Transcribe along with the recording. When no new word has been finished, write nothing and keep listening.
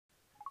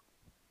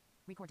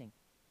Recording.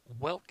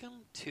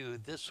 Welcome to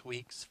this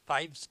week's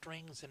 5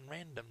 Strings and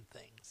Random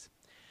Things.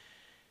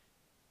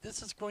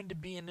 This is going to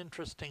be an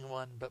interesting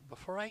one, but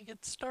before I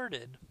get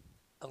started,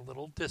 a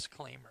little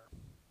disclaimer.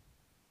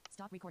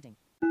 Stop recording.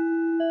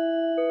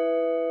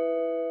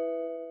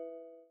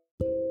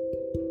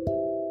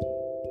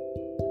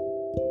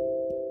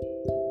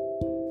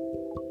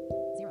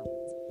 Zero.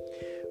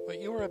 What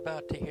you are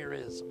about to hear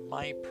is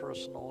my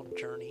personal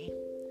journey,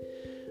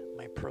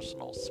 my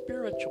personal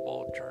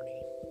spiritual journey.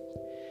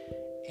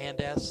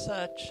 And as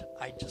such,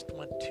 I just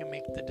want to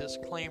make the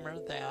disclaimer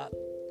that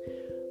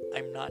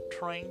I'm not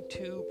trying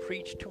to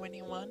preach to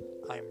anyone.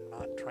 I'm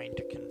not trying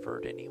to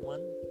convert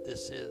anyone.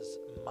 This is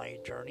my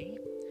journey.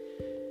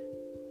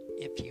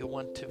 If you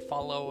want to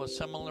follow a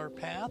similar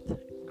path,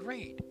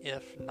 great.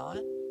 If not,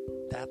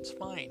 that's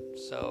fine.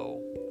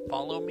 So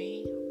follow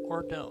me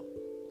or don't,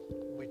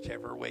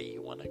 whichever way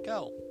you want to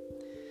go.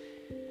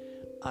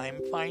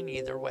 I'm fine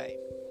either way.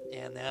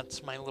 And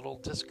that's my little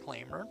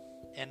disclaimer.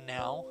 And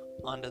now,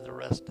 on to the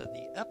rest of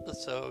the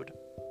episode.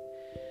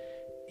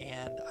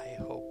 And I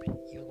hope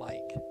you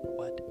like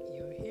what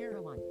you hear.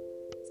 01.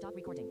 Stop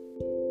recording.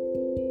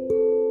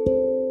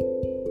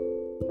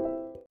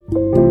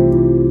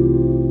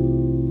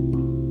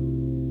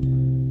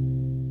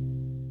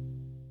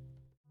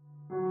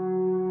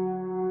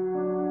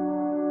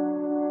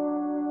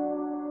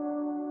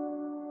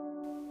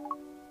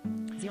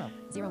 Zero.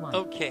 1.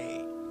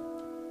 Okay.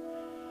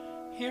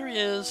 Here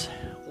is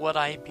what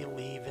I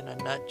believe in a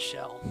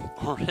nutshell,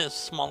 or as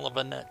small of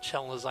a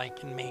nutshell as I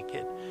can make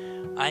it.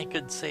 I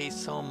could say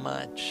so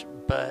much,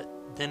 but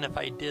then if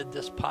I did,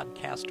 this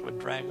podcast would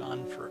drag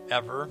on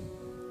forever,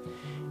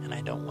 and I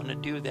don't want to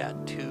do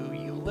that to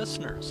you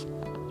listeners.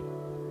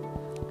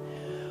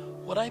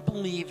 What I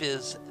believe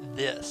is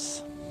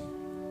this.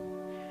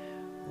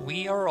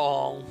 We are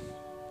all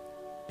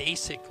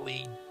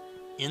basically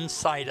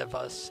inside of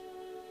us.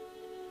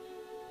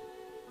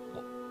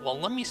 Well,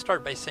 let me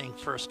start by saying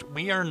first,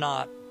 we are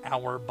not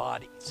our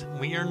bodies.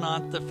 We are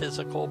not the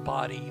physical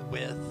body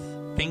with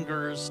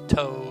fingers,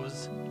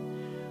 toes,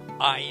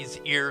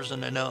 eyes, ears,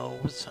 and a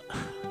nose.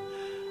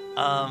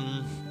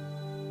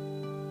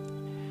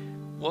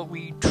 What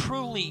we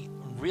truly,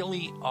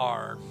 really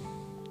are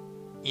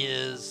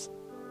is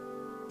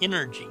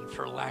energy,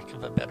 for lack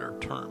of a better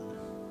term.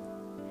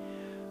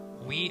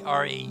 We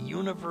are a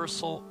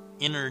universal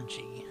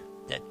energy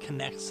that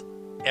connects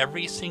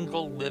every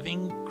single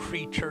living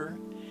creature,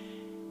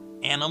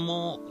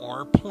 animal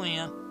or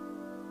plant,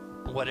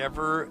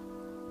 whatever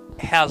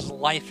has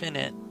life in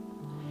it,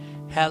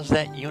 has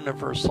that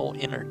universal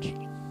energy.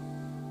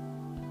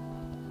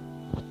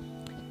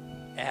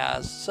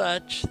 As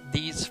such,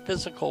 these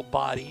physical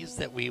bodies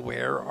that we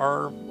wear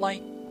are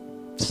like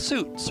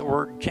suits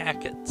or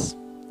jackets.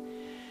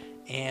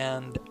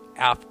 And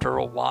after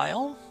a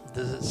while,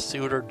 the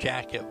suit or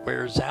jacket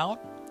wears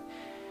out,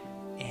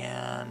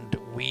 and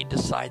we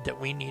decide that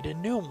we need a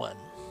new one.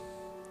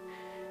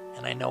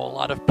 And I know a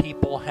lot of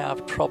people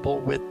have trouble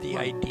with the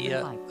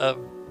idea of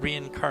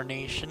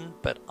reincarnation,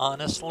 but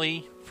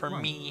honestly, for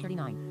me,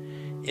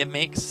 39. it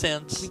makes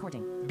sense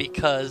Recording.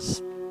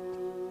 because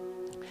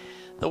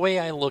the way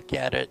I look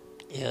at it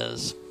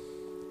is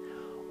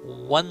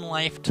one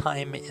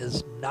lifetime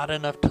is not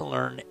enough to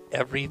learn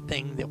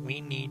everything that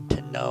we need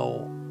to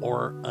know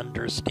or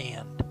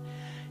understand.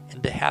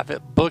 And to have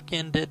it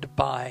bookended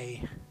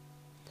by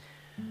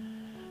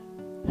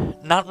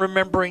not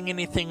remembering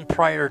anything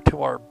prior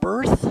to our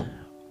birth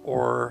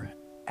or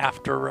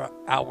after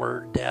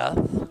our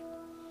death,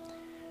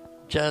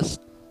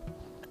 just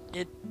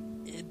it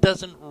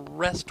doesn't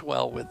rest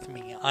well with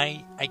me.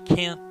 I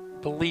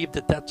can't believe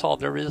that that's all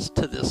there is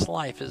to this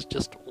life, is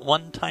just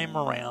one time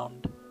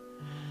around.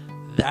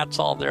 That's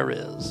all there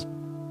is.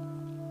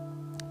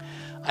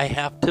 I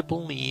have to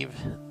believe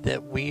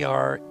that we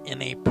are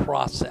in a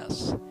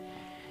process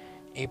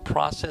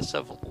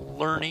of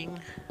learning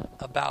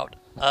about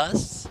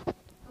us,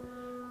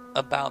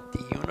 about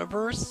the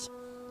universe,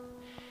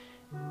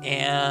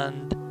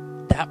 and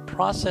that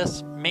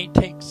process may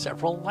take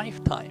several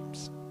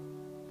lifetimes.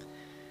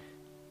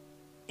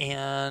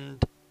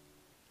 And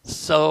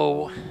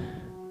so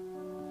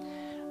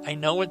I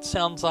know it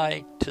sounds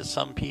like to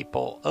some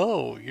people,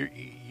 oh, you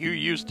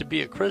used to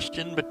be a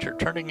Christian, but you're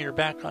turning your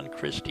back on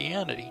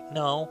Christianity.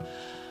 No.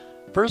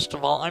 First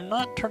of all, I'm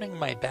not turning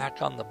my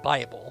back on the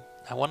Bible.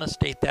 I want to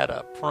state that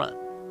up front.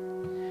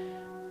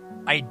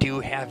 I do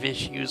have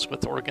issues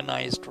with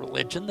organized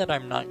religion that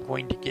I'm not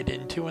going to get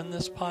into in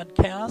this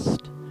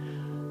podcast,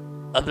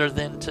 other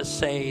than to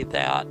say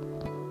that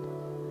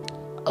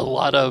a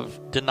lot of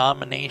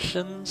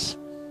denominations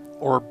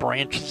or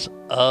branches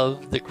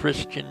of the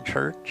Christian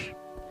church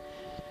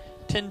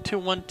tend to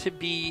want to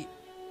be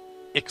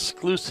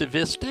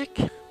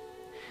exclusivistic,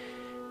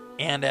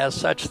 and as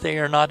such they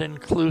are not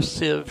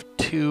inclusive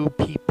to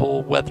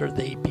people, whether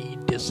they be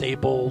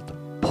disabled,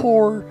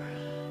 poor,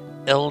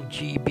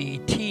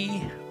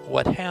 LGBT,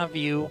 what have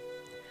you.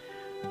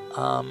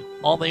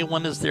 All they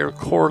want is their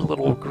core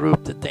little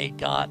group that they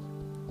got,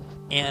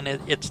 and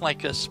it's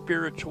like a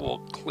spiritual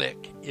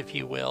clique. if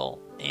you will,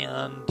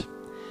 and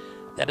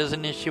that is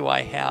an issue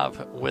I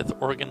have with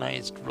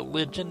organized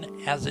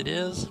religion as it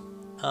is.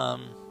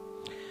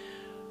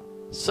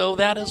 So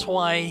that is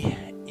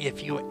why,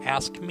 if you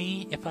ask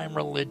me if I'm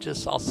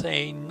religious, I'll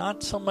say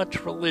not so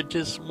much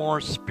religious,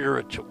 more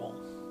spiritual.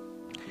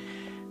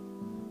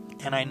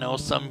 And I know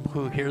some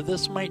who hear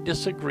this might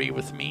disagree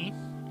with me.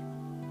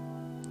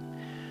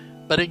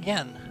 But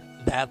again,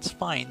 that's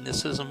fine.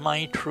 This is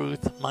my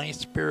truth, my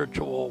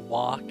spiritual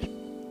walk.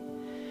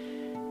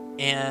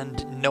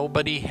 And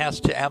nobody has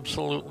to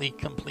absolutely,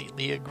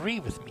 completely agree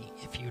with me.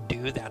 If you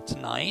do, that's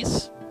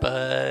nice,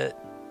 but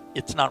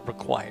it's not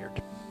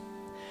required.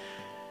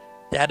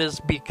 That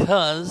is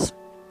because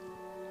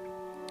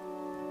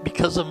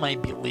of my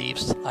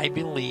beliefs. I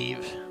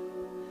believe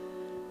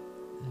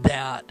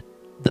that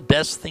the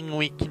best thing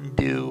we can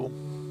do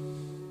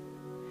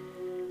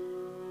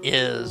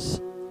is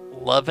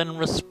love and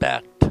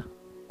respect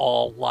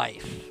all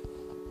life.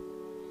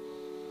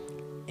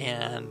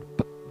 And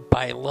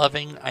by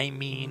loving, I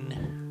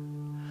mean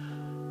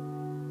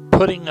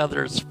putting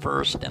others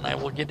first, and I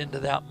will get into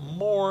that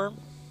more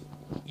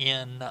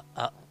in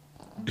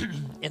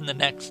the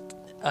next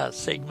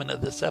segment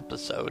of this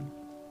episode.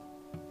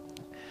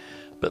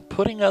 But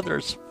putting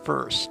others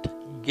first,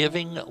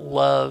 giving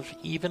love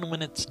even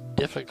when it's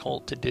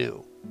difficult to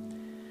do.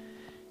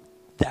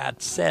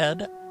 That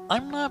said,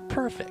 I'm not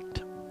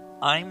perfect.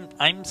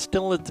 I'm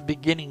still at the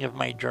beginning of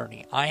my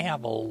journey. I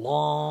have a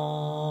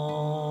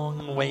long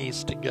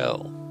ways to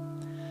go.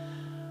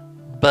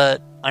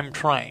 But I'm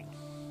trying.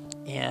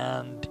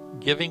 And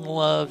giving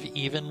love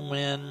even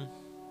when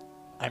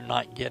I'm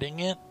not getting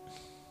it.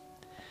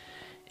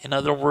 In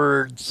other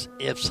words,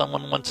 if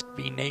someone wants to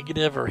be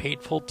negative or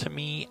hateful to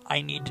me,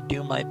 I need to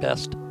do my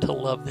best to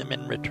love them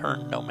in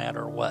return no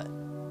matter what.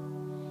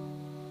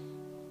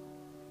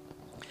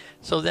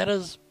 So that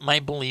is my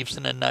beliefs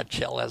in a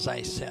nutshell, as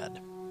I said.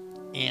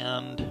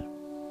 And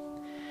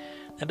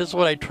that is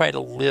what I try to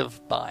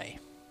live by.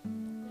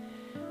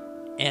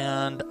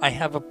 And I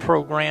have a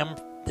program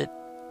that,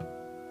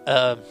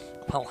 I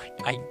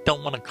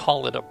don't want to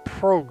call it a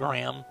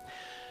program.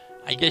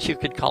 I guess you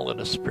could call it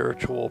a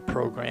spiritual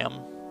program.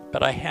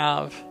 But I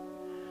have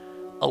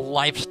a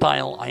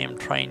lifestyle I am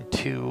trying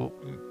to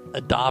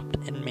adopt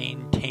and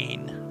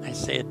maintain. I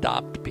say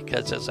adopt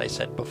because, as I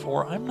said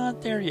before, I'm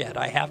not there yet.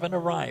 I haven't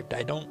arrived.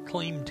 I don't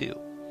claim to.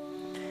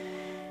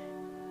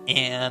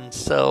 And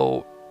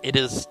so it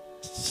is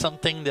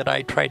something that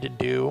I try to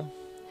do.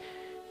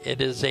 It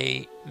is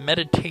a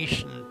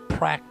meditation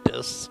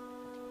practice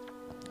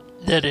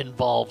that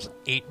involves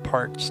 8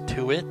 parts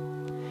to it.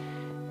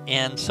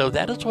 And so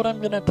that is what I'm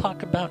going to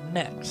talk about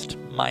next,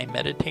 my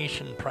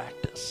meditation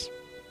practice.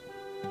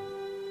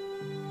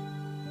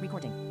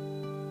 Recording.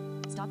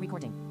 Stop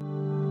recording.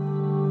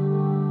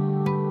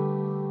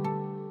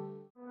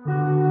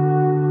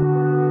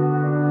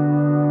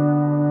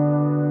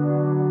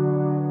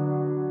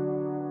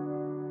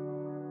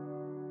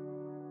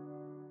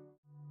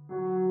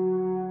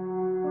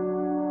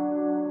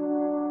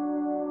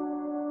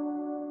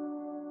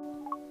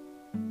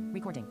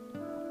 Recording.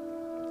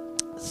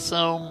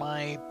 So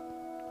my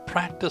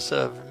practice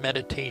of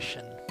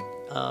meditation,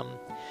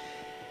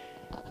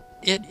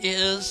 it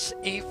is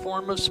a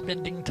form of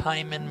spending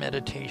time in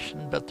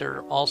meditation, but there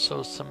are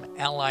also some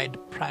allied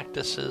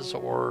practices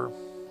or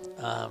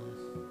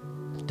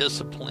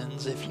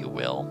disciplines, if you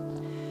will,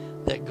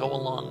 that go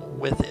along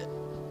with it.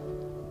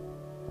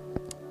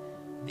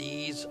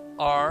 These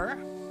are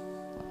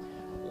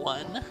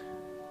 1,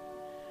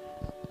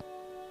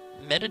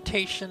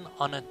 meditation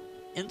on an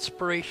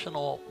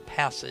inspirational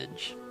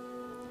passage.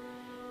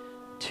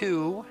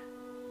 2,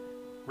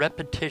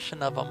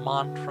 repetition of a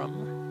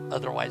mantram,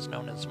 otherwise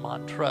known as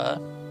mantra.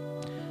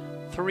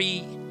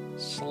 3,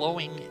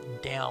 slowing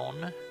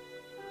down.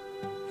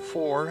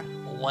 4,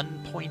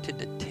 one-pointed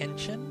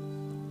attention.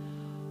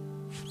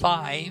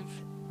 5,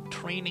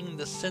 training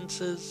the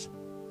senses.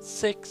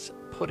 6,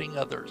 putting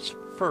others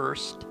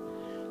first.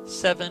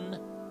 7,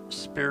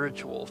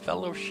 spiritual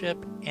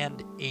fellowship.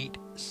 And 8,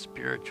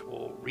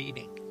 spiritual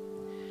reading.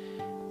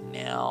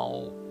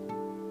 Now,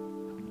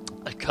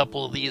 a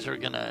couple of these are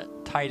going to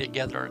tie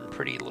together in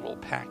pretty little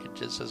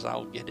packages, as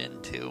I'll get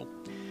into.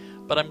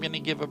 But I'm going to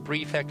give a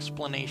brief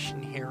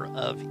explanation here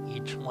of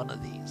each one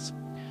of these.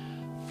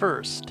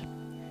 First,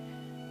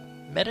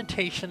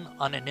 meditation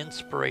on an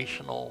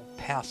inspirational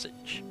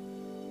passage.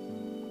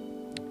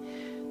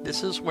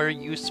 This is where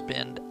you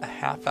spend a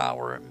half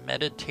hour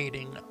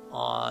meditating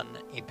on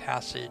a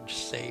passage,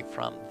 say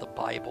from the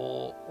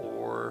Bible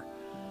or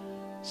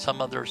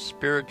some other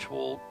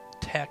spiritual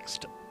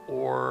text,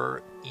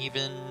 or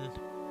even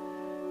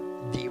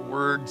the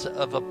words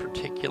of a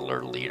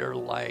particular leader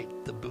like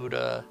the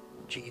Buddha,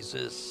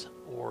 Jesus,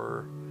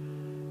 or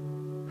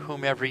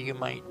whomever you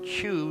might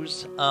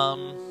choose.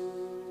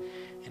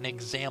 An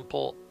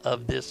example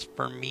of this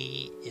for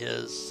me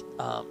is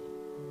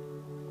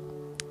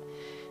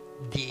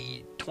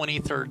the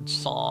 23rd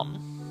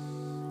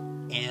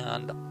Psalm.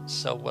 And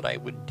so what I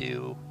would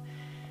do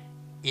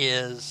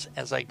is,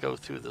 as I go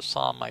through the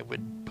Psalm, I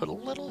would put a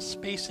little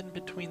space in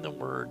between the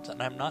words,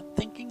 and I'm not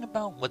thinking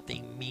about what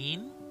they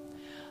mean.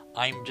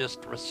 I'm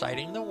just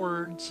reciting the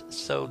words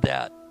so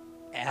that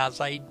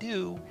as I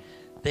do,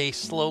 they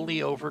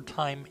slowly over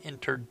time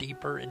enter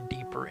deeper and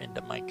deeper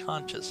into my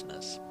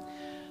consciousness.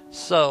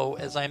 So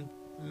as I'm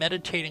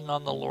meditating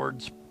on the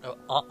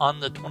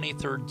on the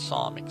 23rd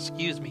Psalm,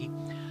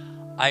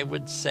 I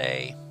would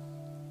say,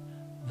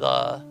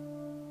 the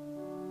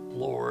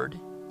Lord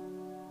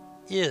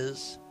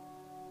is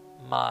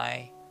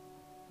my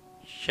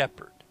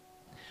shepherd.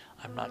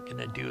 I'm not going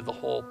to do the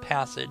whole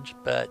passage,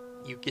 but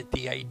you get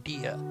the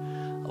idea.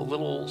 A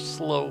little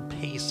slow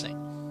pacing.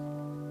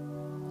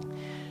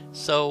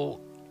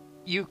 So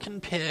you can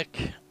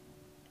pick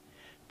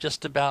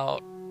just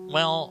about,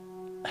 well,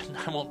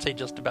 I won't say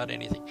just about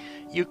anything.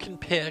 You can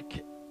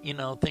pick,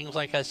 things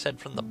like I said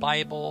from the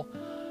Bible,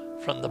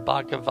 from the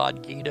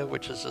Bhagavad Gita,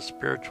 which is a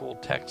spiritual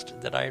text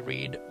that I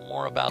read.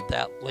 More about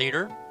that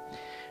later.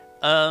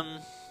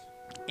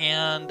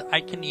 And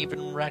I can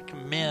even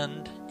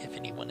recommend, if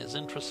anyone is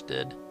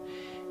interested,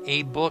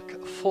 a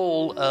book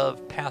full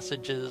of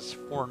passages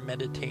for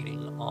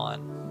meditating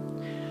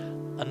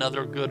on.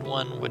 Another good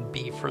one would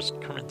be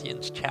 1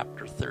 Corinthians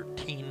chapter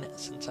 13,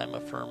 since I'm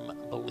a firm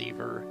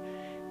believer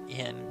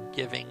in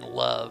giving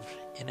love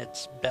in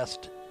its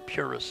best,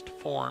 purest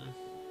form.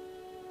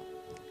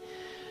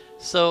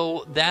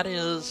 So that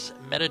is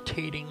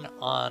meditating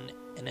on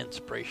an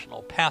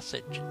inspirational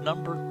passage.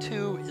 Number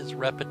 2 is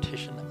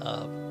repetition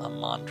of a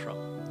mantra.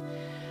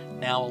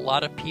 Now, a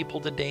lot of people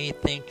today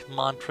think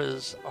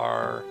mantras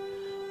are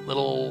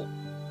little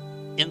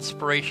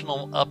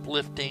inspirational,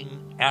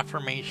 uplifting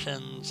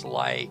affirmations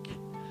like,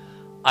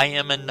 I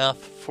am enough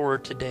for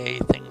today,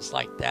 things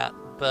like that.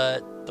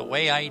 But the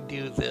way I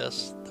do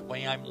this, the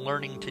way I'm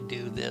learning to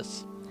do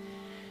this,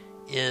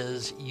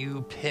 is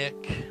you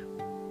pick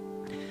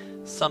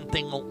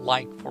something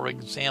like, for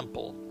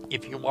example,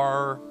 if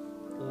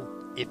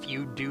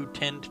you do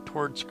tend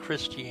towards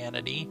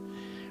Christianity,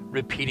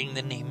 repeating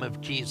the name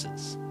of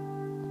Jesus.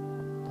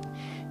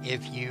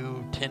 If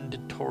you tend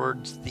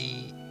towards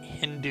the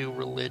Hindu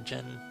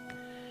religion,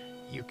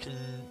 you can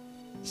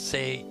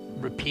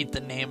repeat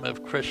the name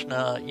of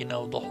Krishna,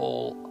 the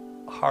whole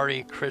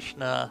Hare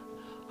Krishna,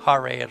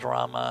 Hare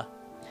Rama.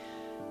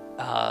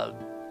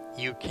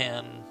 You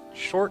can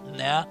shorten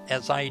that,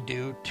 as I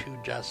do, to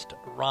just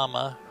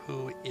Rama,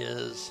 who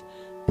is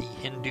the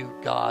Hindu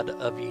god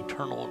of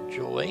eternal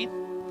joy.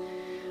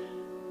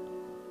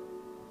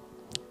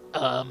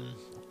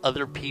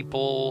 Other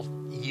people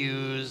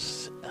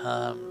use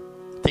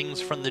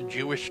things from the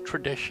Jewish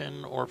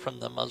tradition or from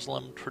the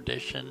Muslim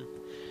tradition.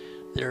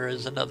 There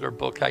is another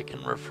book I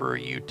can refer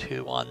you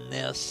to on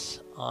this.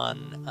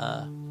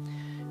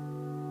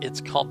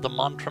 It's called the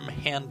Mantram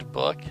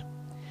Handbook.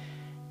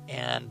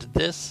 And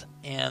this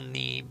and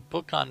the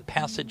book on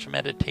passage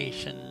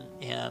meditation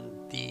and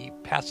the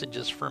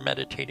passages for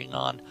meditating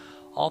on,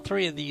 all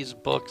 3 of these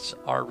books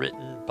are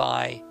written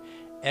by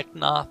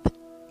Eknath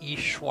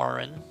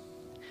Easwaran.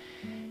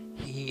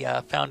 He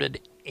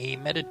founded a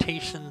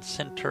meditation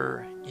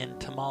center in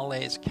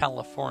Tamales,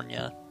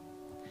 California,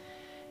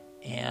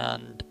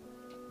 and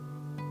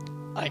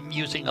I'm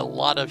using a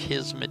lot of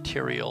his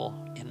material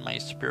in my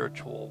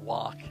spiritual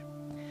walk.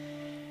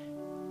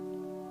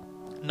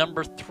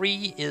 Number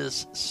 3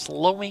 is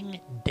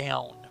slowing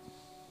down.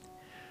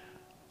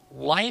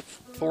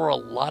 Life for a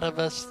lot of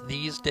us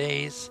these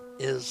days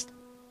is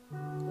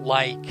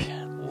like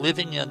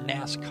living a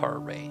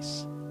NASCAR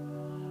race.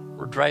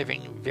 We're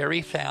driving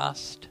very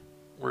fast,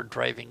 we're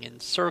driving in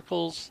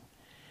circles,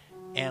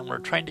 and we're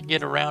trying to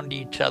get around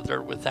each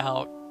other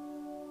without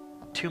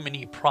too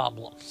many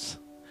problems.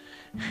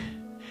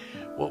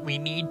 What we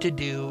need to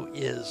do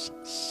is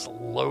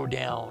slow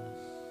down.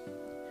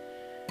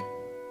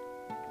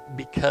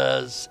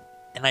 Because,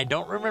 and I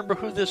don't remember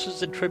who this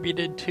is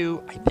attributed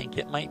to, I think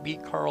it might be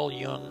Carl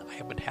Jung,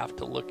 I would have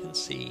to look and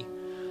see,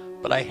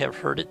 but I have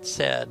heard it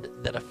said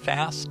that a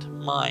fast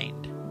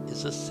mind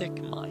is a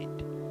sick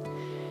mind.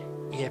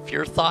 If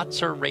your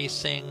thoughts are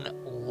racing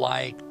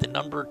like the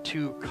number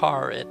 2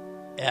 car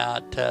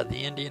at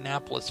the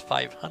Indianapolis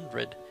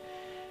 500,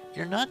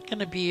 you're not going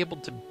to be able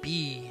to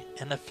be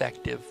an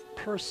effective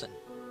person.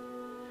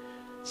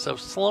 So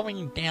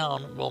slowing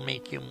down will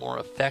make you more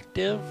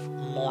effective,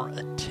 more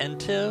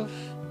attentive,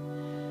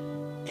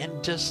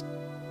 and just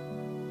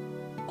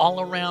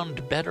all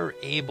around better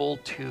able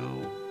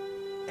to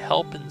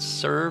help and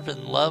serve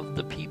and love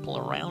the people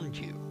around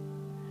you.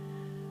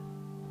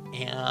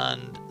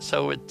 And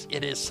so it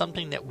is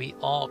something that we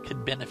all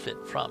could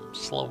benefit from,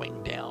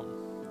 slowing down.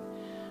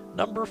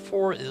 Number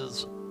 4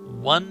 is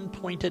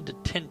one-pointed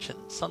attention,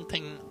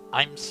 something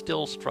I'm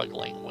still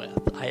struggling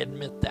with. I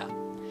admit that.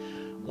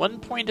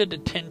 One-pointed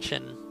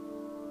attention,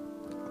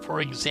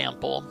 for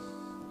example,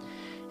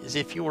 is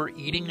if you are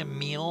eating a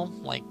meal,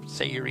 like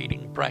say you're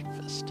eating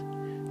breakfast.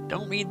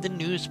 Don't read the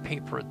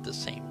newspaper at the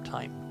same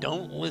time.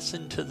 Don't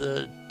listen to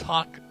the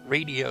talk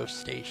radio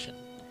station.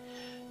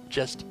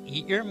 Just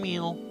eat your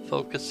meal,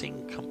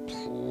 focusing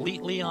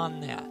completely on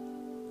that.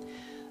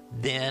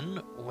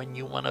 Then, when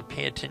you want to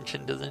pay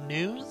attention to the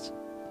news,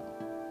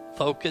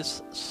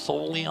 focus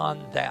solely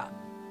on that.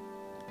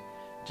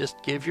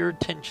 Just give your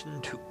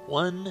attention to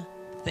one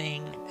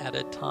thing at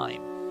a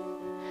time.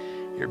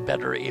 You're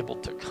better able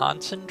to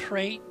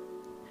concentrate.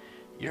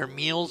 Your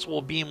meals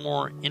will be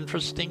more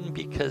interesting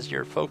because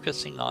you're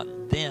focusing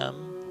on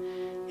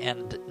them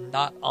and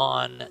not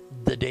on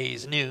the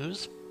day's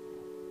news.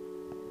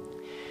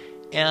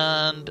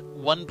 And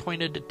one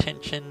pointed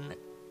attention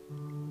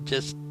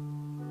just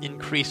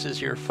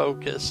increases your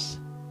focus.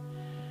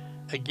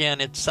 Again,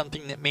 it's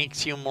something that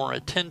makes you more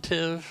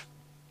attentive.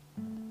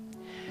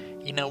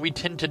 You know, we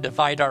tend to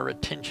divide our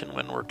attention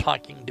when we're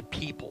talking to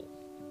people.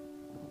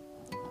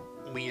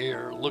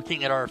 We're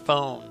looking at our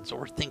phones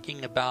or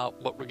thinking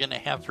about what we're going to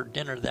have for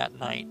dinner that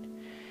night.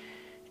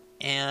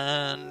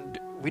 And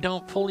we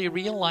don't fully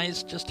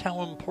realize just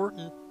how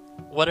important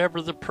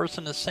whatever the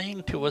person is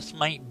saying to us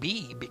might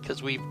be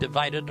because we've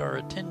divided our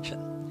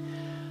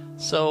attention.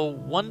 So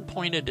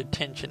one-pointed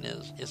attention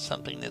is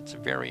something that's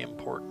very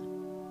important.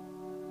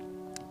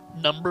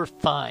 Number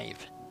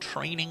 5,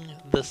 training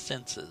the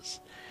senses.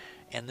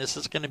 And this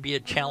is going to be a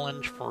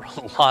challenge for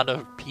a lot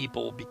of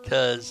people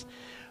because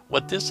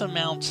what this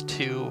amounts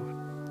to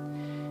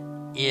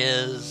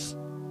is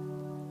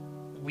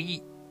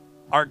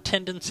our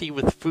tendency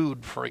with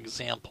food, for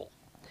example.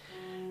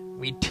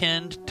 We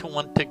tend to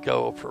want to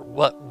go for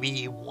what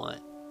we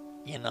want.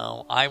 You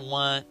know, I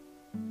want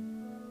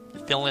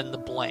fill in the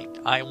blank.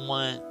 I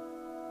want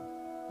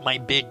my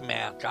Big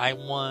Mac. I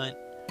want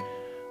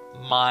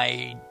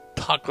my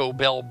Taco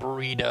Bell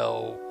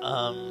burrito.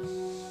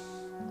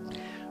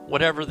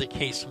 Whatever the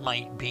case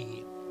might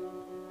be.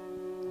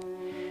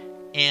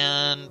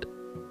 And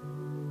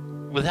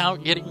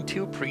without getting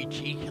too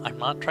preachy, I'm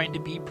not trying to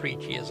be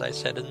preachy, as I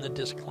said in the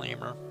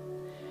disclaimer.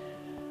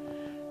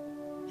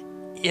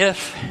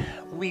 If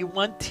we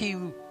want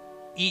to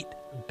eat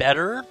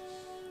better,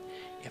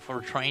 if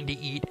we're trying to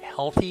eat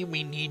healthy,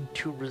 we need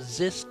to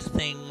resist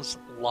things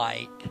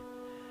like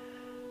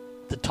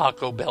the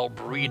Taco Bell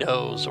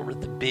burritos or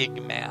the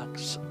Big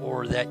Macs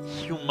or that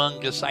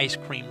humongous ice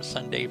cream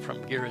sundae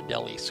from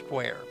Ghirardelli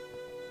Square.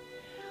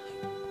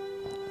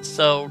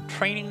 So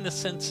training the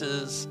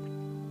senses,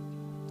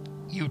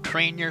 you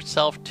train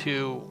yourself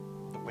to,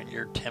 when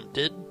you're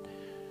tempted,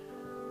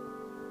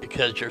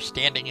 because you're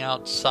standing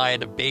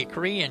outside a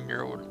bakery and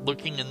you're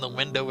looking in the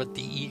window at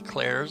the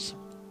eclairs,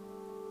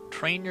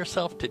 train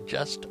yourself to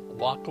just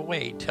walk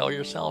away. Tell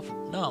yourself,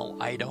 no,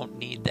 I don't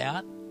need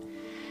that.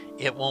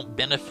 It won't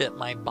benefit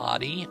my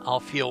body. I'll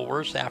feel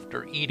worse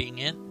after eating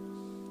it.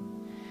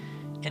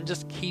 And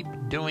just keep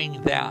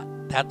doing that.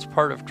 That's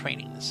part of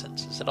training the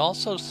senses. It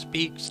also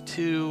speaks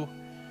to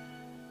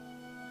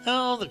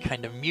the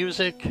kind of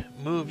music,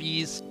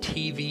 movies,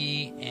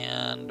 TV,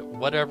 and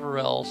whatever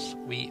else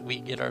we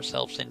get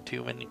ourselves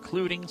into,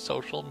 including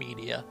social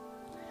media.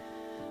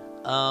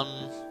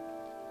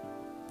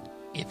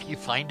 If you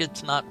find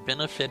it's not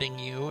benefiting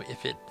you,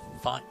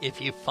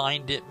 if you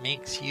find it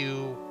makes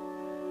you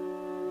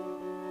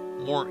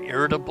more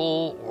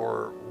irritable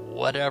or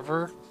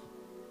whatever,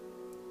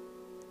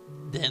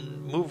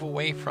 then move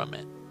away from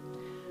it.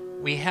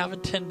 We have a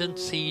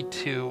tendency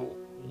to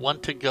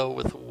want to go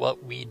with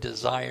what we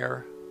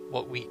desire,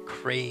 what we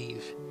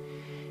crave,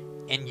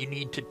 and you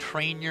need to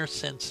train your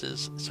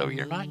senses so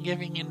you're not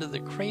giving into the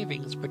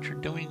cravings, but you're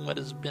doing what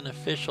is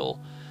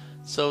beneficial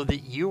so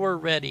that you are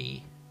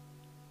ready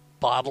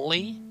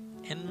bodily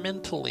and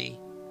mentally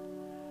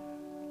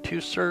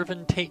to serve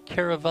and take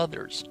care of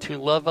others, to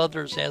love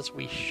others as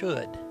we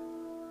should,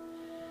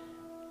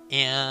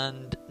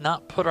 and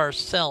not put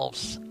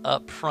ourselves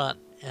up front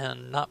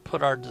and not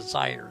put our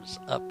desires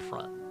up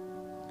front.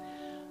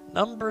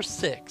 Number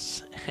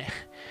 6,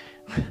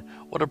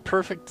 what a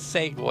perfect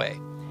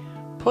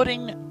segue.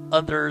 Putting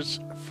others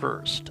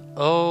first.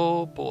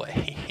 Oh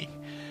boy.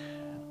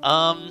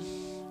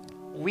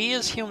 We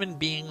as human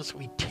beings,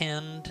 we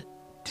tend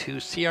to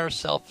see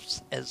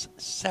ourselves as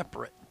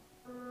separate.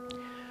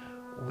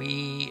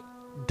 We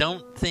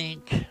don't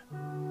think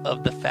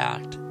of the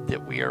fact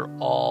that we are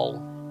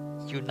all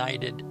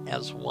united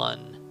as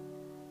one.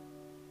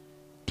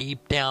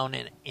 Deep down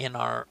in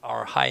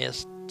our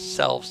highest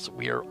selves,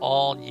 we are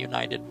all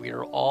united. We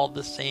are all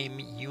the same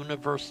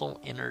universal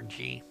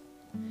energy.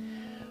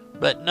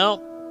 But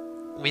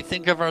no, we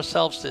think of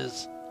ourselves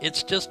as,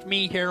 it's just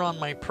me here on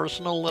my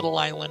personal little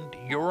island,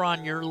 you're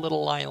on your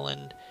little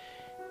island,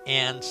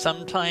 and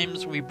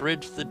sometimes we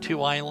bridge the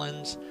two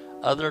islands,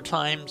 other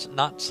times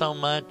not so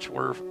much.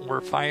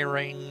 We're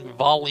firing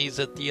volleys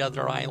at the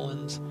other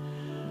islands,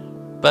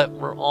 but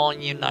we're all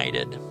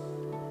united.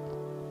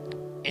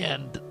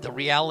 And the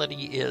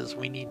reality is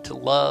we need to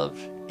love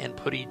and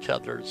put each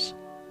other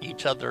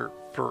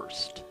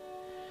first.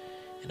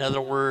 In other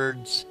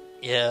words,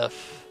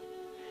 if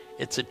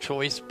it's a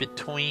choice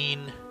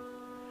between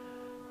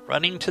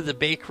running to the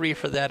bakery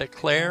for that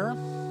eclair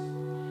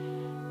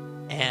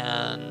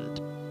and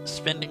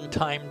spending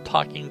time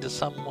talking to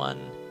someone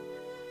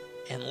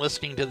and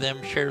listening to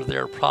them share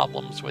their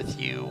problems with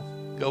you,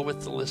 go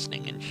with the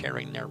listening and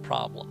sharing their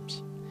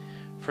problems.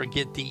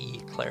 forget the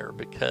E, Claire,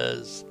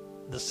 because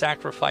the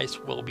sacrifice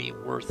will be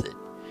worth it.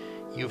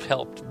 You've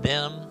helped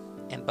them,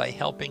 and by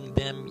helping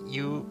them,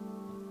 you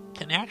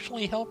can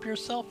actually help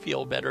yourself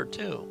feel better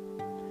too.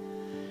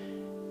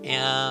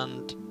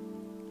 And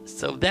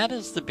so that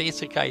is the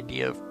basic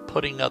idea of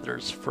putting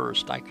others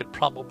first. I could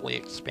probably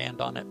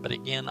expand on it, but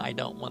again, I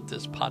don't want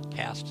this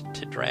podcast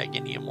to drag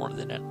any more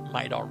than it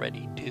might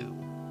already do.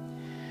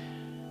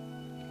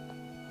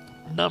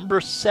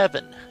 Number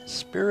 7,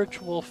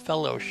 spiritual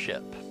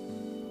fellowship.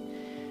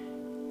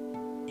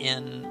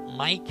 In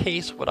my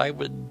case, what I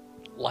would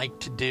like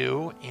to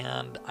do,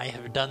 and I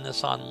have done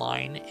this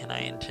online and I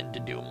intend to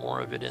do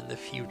more of it in the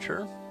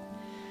future,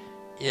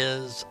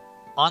 is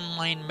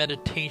online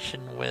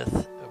meditation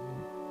with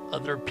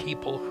other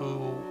people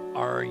who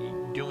are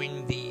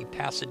doing the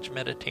passage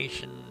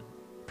meditation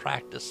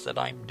practice that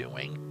I'm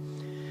doing.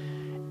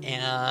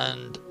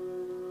 And,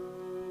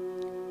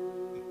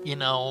 you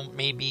know,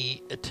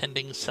 maybe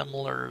attending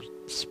similar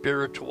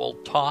spiritual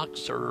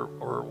talks or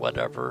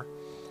whatever,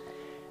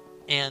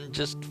 and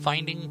just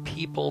finding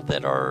people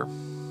that are,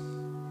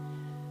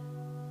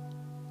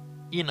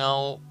 you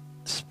know,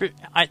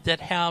 that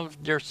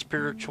have their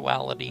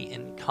spirituality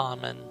in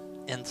common,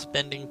 and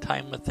spending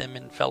time with them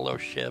in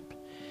fellowship,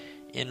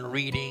 in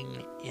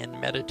reading, in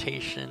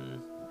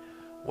meditation,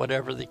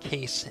 whatever the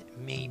case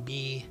may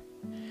be,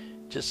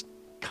 just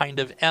kind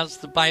of, as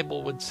the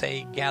Bible would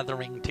say,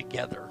 gathering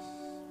together.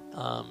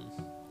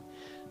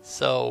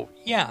 So,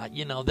 yeah,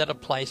 you know, that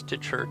applies to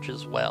church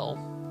as well,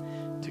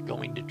 to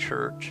going to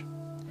church.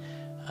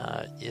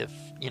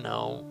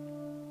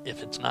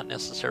 If it's not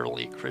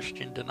necessarily a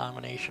Christian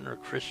denomination or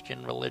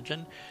Christian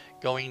religion,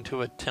 going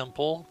to a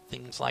temple,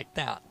 things like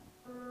that.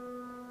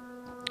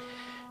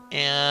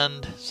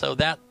 And so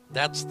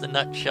that's the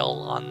nutshell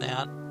on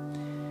that.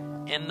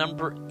 And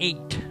number 8,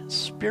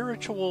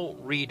 spiritual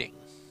reading.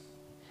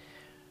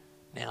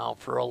 Now,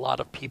 for a lot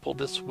of people,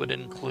 this would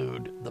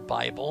include the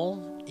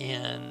Bible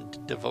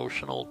and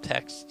devotional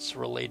texts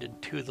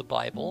related to the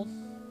Bible.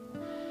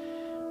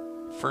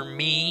 For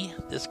me,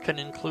 this could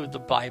include the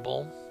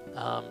Bible.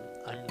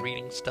 I'm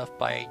reading stuff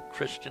by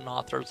Christian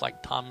authors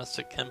like Thomas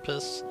à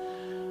Kempis.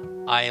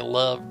 I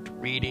loved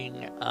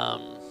reading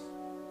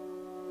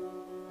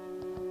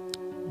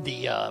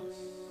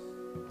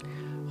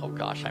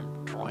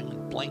I'm drawing a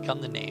blank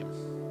on the name.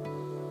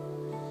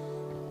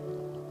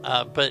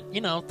 But,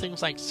 you know,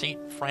 things like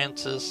St.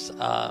 Francis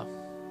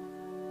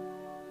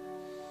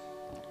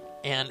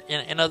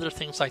and other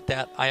things like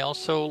that. I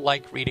also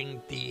like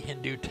reading the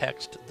Hindu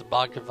text, the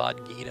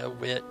Bhagavad Gita,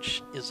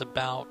 which is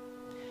about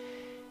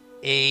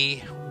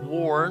a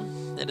war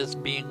that is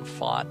being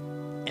fought,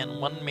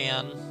 and one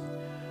man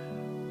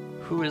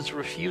who is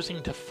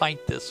refusing to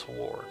fight this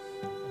war.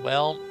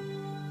 Well,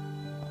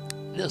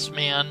 this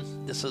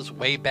man, this is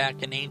way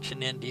back in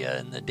ancient India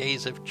in the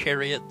days of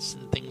chariots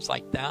and things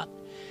like that,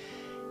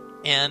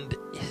 and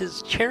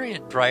his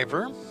chariot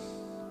driver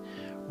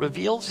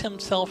reveals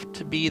himself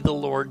to be the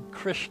Lord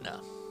Krishna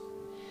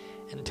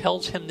and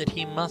tells him that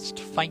he must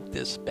fight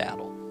this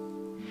battle.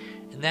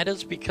 And that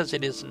is because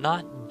it is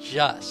not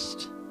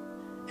just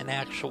an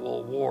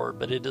actual war,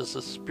 but it is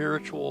a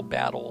spiritual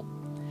battle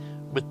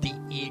with the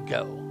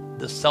ego,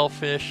 the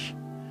selfish,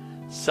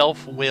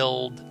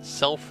 self-willed,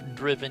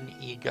 self-driven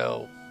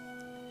ego,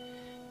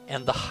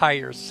 and the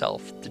higher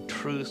self, the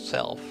true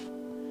self,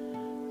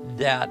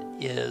 that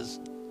is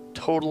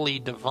totally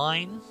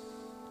divine,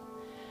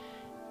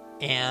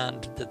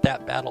 and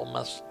that battle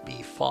must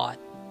be fought.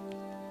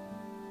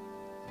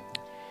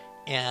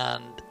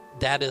 And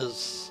that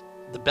is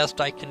the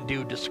best I can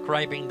do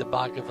describing the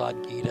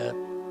Bhagavad Gita.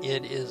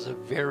 It is a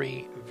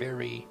very,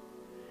 very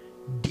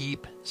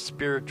deep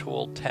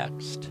spiritual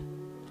text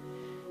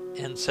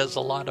and says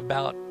a lot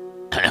about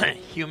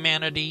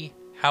humanity,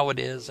 how it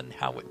is and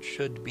how it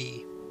should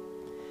be.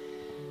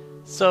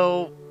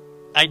 So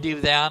I do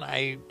that.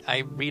 I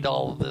read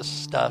all of this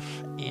stuff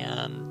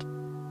and,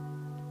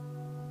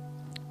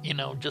 you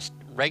know, just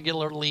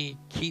regularly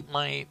keep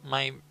my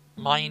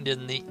mind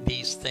in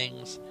these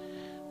things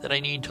that I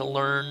need to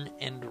learn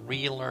and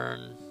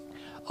relearn.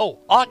 Oh,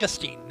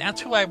 Augustine. That's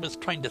who I was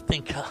trying to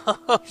think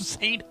of.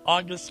 St.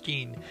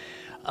 Augustine.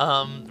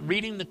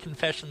 Reading the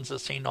Confessions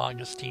of St.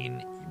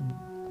 Augustine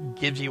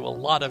gives you a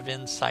lot of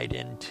insight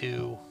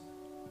into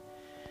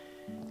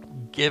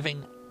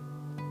giving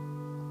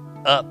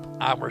up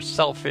our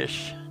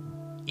selfish,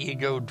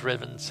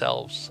 ego-driven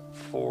selves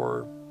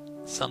for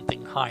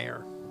something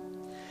higher.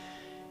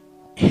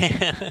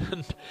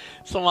 And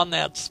so on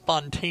that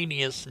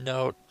spontaneous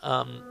note,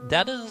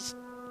 those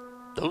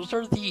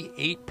are the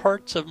 8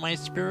 parts of my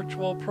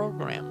spiritual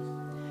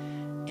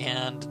program,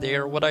 and they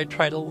are what I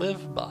try to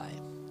live by.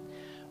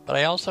 But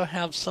I also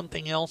have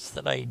something else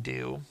that I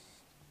do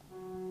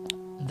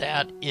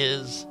that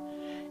is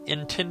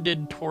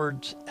intended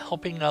towards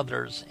helping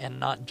others and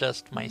not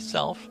just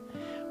myself,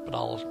 but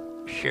I'll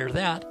share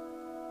that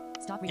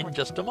in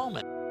just a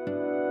moment.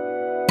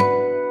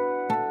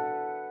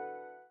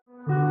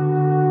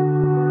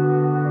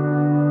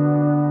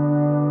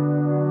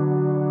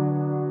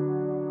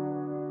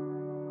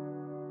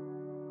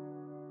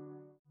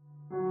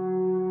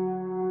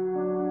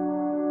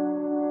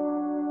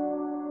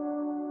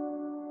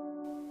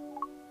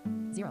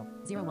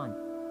 001.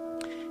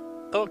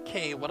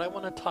 Okay, what I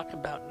want to talk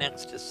about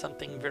next is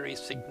something very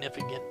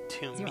significant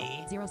to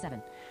me,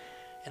 007.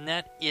 and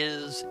that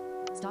is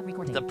Stop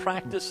recording. the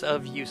practice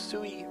of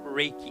Usui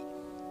Reiki.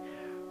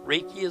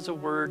 Reiki is a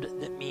word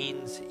that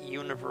means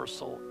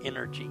universal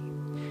energy.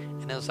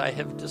 And as I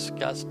have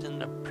discussed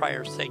in a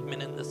prior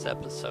segment in this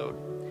episode,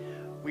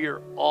 we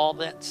are all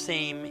that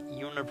same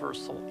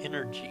universal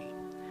energy.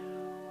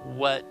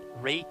 What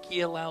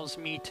Reiki allows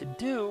me to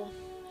do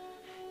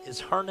is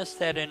harness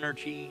that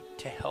energy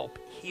to help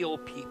heal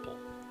people,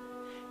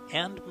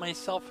 and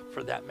myself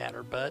for that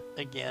matter, but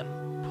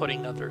again,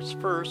 putting others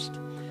first,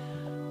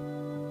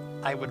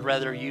 I would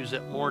rather use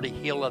it more to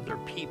heal other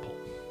people.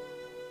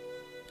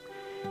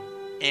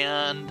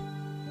 And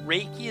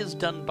Reiki is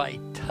done by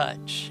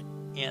touch,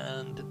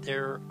 and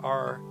there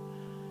are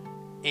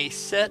a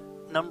set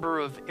number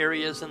of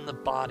areas in the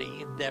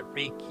body that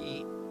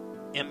Reiki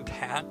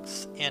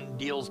impacts and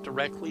deals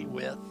directly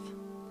with.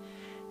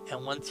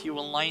 And once you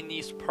align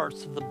these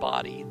parts of the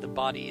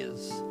body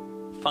is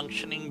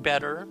functioning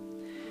better,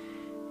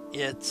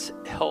 it's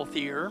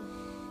healthier,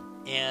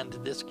 and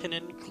this can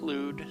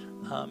include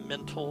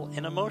mental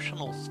and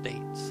emotional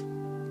states.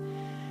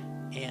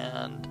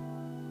 And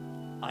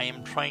I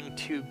am trying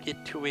to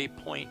get to a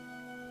point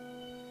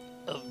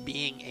of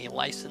being a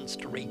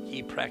licensed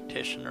Reiki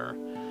practitioner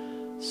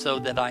so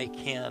that I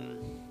can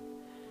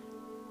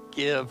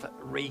give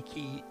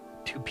Reiki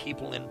to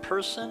people in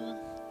person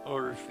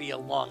or via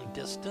long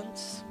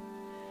distance.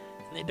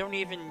 And they don't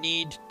even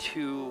need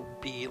to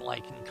be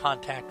like in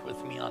contact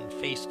with me on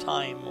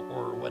FaceTime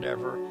or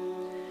whatever.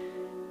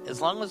 As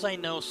long as I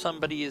know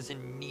somebody is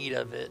in need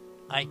of it,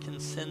 I can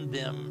send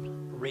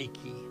them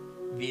Reiki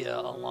via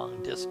a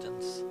long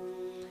distance,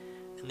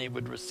 and they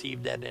would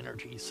receive that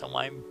energy. So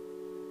I'm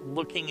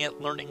looking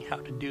at learning how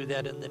to do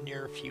that in the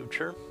near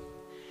future.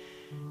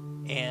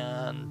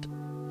 And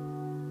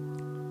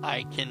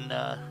I can,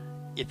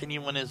 if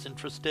anyone is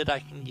interested, I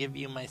can give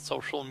you my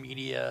social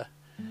media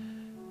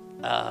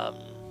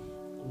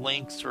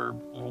links or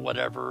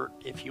whatever.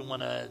 If you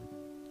want to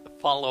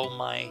follow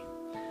my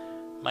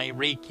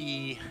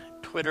Reiki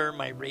Twitter,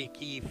 my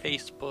Reiki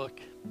Facebook,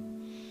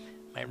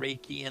 my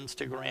Reiki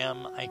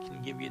Instagram, I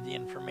can give you the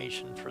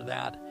information for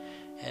that,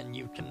 and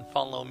you can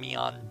follow me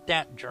on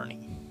that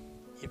journey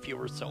if you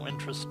were so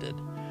interested.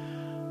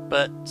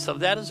 But so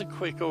that is a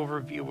quick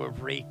overview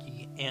of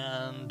Reiki,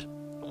 and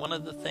one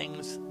of the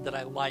things that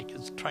I like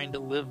is trying to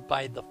live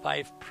by the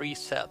 5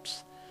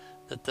 precepts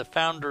that the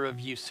founder of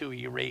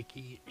Usui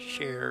Reiki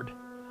shared,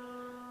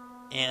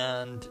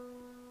 and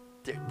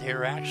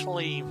they're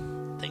actually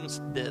things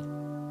that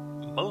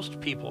most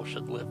people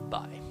should live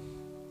by.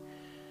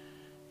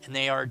 And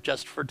they are: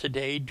 just for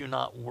today, do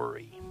not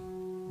worry.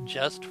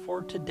 Just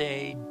for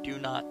today, do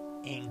not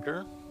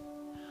anger.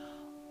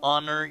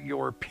 Honor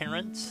your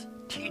parents,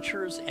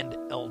 teachers, and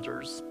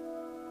elders.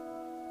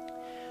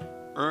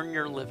 Earn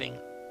your living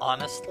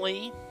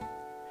honestly,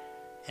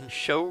 and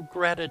show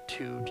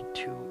gratitude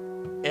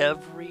to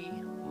every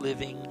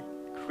living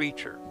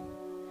creature.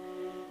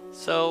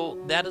 So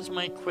that is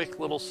my quick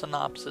little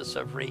synopsis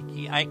of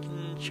Reiki. I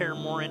can share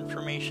more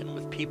information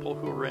with people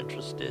who are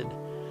interested,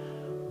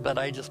 but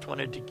I just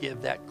wanted to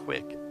give that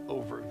quick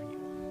overview.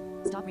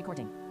 Stop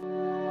recording.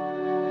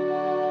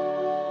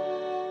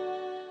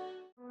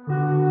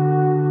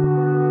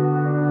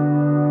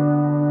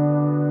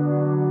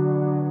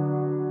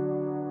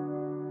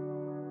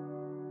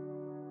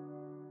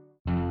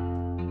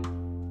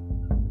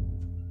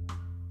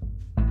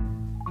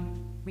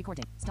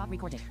 Recording. Stop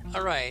recording.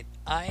 All right,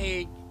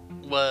 I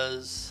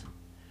was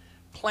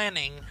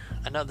planning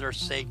another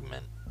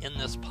segment in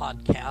this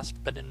podcast,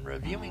 but in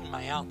reviewing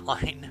my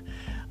outline,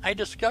 I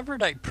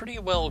discovered I pretty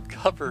well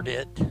covered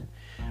it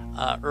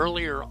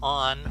earlier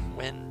on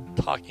when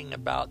talking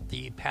about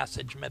the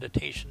Passage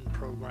Meditation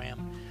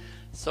program.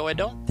 So I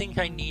don't think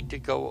I need to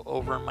go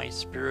over my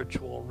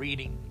spiritual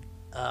reading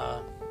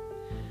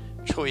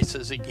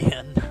choices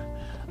again,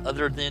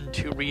 other than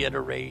to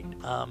reiterate,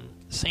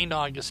 St.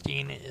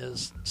 Augustine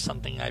is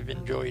something I've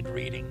enjoyed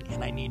reading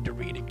and I need to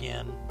read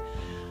again.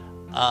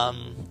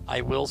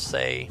 I will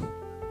say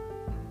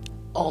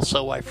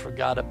also I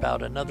forgot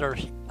about another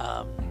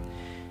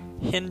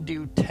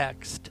Hindu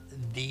text,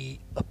 the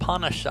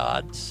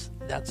Upanishads.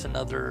 That's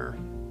another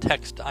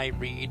text I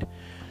read,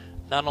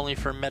 not only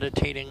for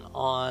meditating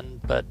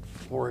on, but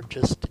for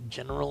just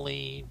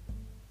generally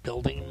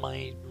building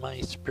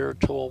my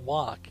spiritual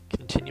walk,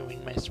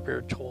 continuing my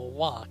spiritual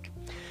walk.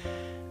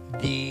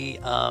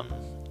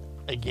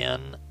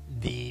 Again,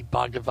 the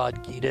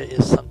Bhagavad Gita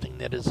is something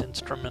that is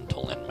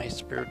instrumental in my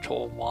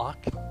spiritual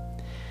walk,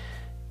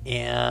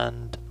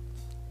 and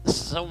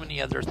so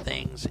many other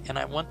things. And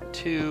I want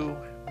to,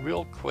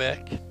 real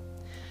quick,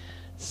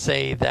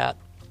 say that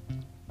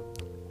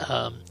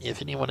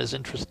if anyone is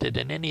interested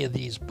in any of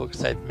these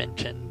books I've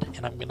mentioned,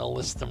 and I'm going to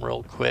list them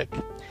real quick: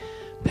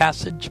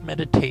 Passage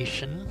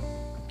Meditation,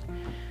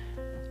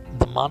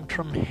 the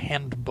Mantram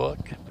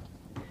Handbook,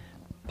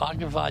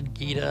 Bhagavad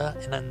Gita,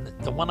 and then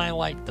the one I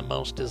like the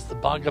most is the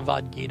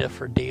Bhagavad Gita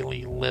for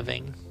Daily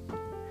Living,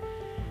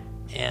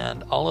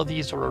 And all of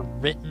these were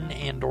written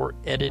and or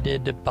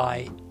edited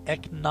by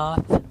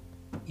Eknath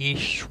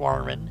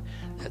Easwaran.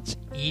 That's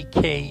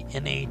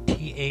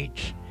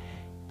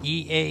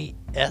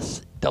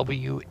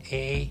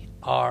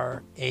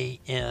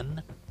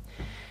EKNATHEASWARAN.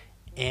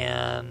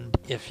 And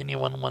if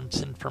anyone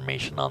wants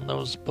information on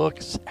those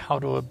books, how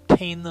to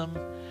obtain them,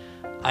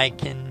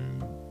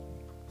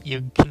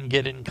 you can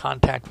get in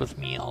contact with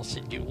me. I'll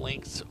send you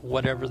links,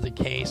 whatever the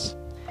case.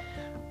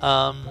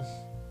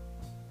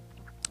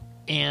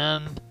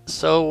 And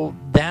so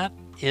that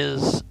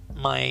is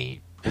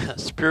my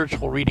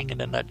spiritual reading in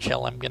a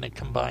nutshell. I'm going to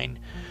combine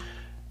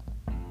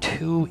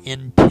two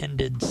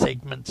intended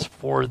segments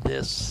for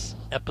this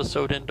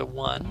episode into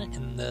one,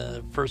 and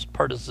the first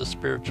part is the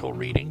spiritual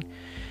reading.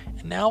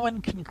 And now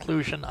in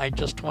conclusion, I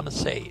just want to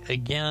say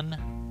again,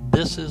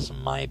 this is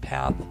my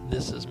path,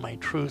 this is my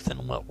truth,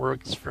 and what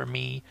works for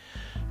me.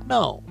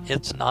 No,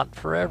 it's not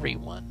for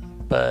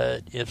everyone,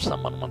 but if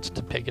someone wants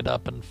to pick it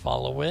up and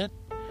follow it,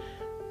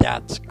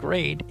 that's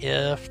great.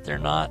 If they're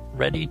not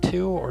ready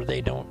to, or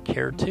they don't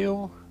care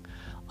to,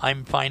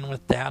 I'm fine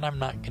with that. I'm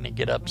not going to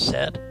get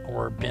upset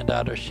or bent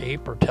out of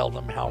shape or tell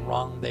them how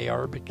wrong they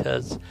are,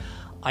 because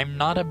I'm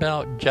not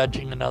about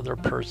judging another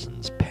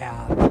person's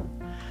path.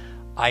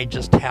 I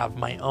just have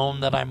my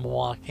own that I'm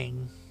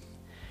walking.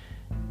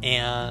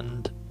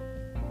 And,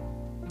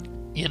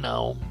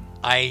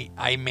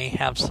 I may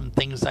have some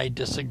things I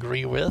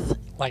disagree with,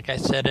 like I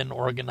said, in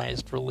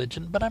organized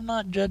religion, but I'm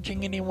not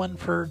judging anyone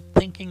for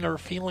thinking or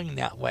feeling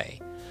that way.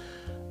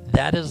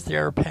 That is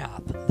their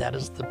path. That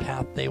is the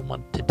path they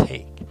want to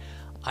take.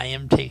 I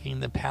am taking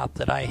the path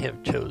that I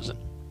have chosen.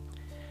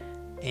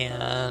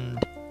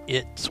 And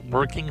it's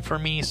working for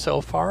me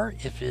so far.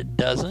 If it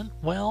doesn't,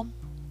 well,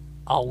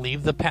 I'll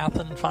leave the path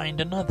and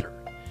find another.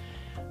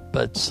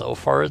 But so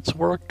far it's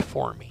worked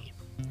for me.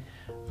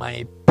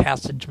 My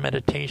passage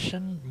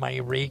meditation, my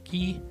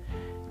Reiki,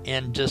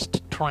 and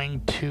just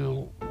trying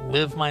to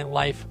live my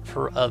life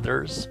for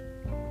others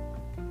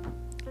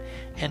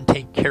and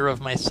take care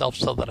of myself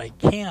so that I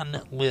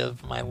can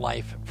live my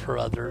life for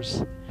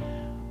others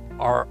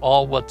are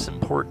all what's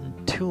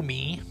important to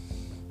me.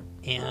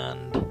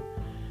 And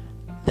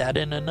that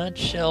in a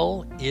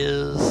nutshell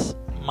is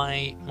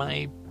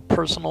my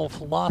personal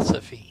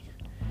philosophy.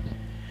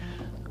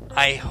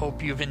 I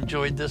hope you've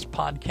enjoyed this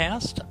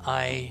podcast.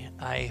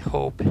 I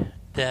hope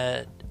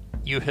that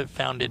you have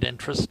found it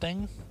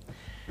interesting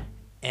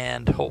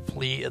and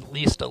hopefully at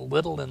least a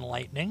little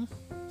enlightening.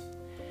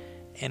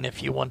 And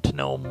if you want to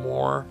know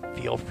more,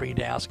 feel free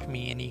to ask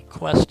me any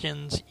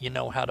questions. You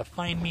know how to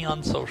find me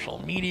on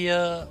social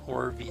media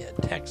or via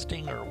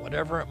texting or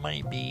whatever it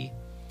might be.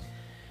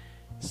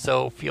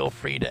 So feel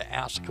free to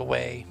ask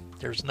away.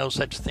 There's no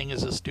such thing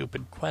as a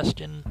stupid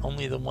question,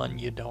 only the one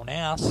you don't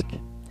ask.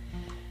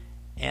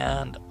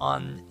 And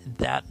on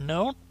that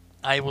note,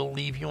 I will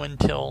leave you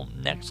until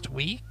next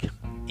week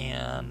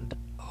and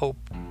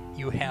hope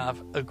you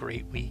have a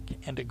great week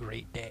and a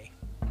great day.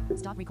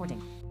 Stop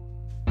recording.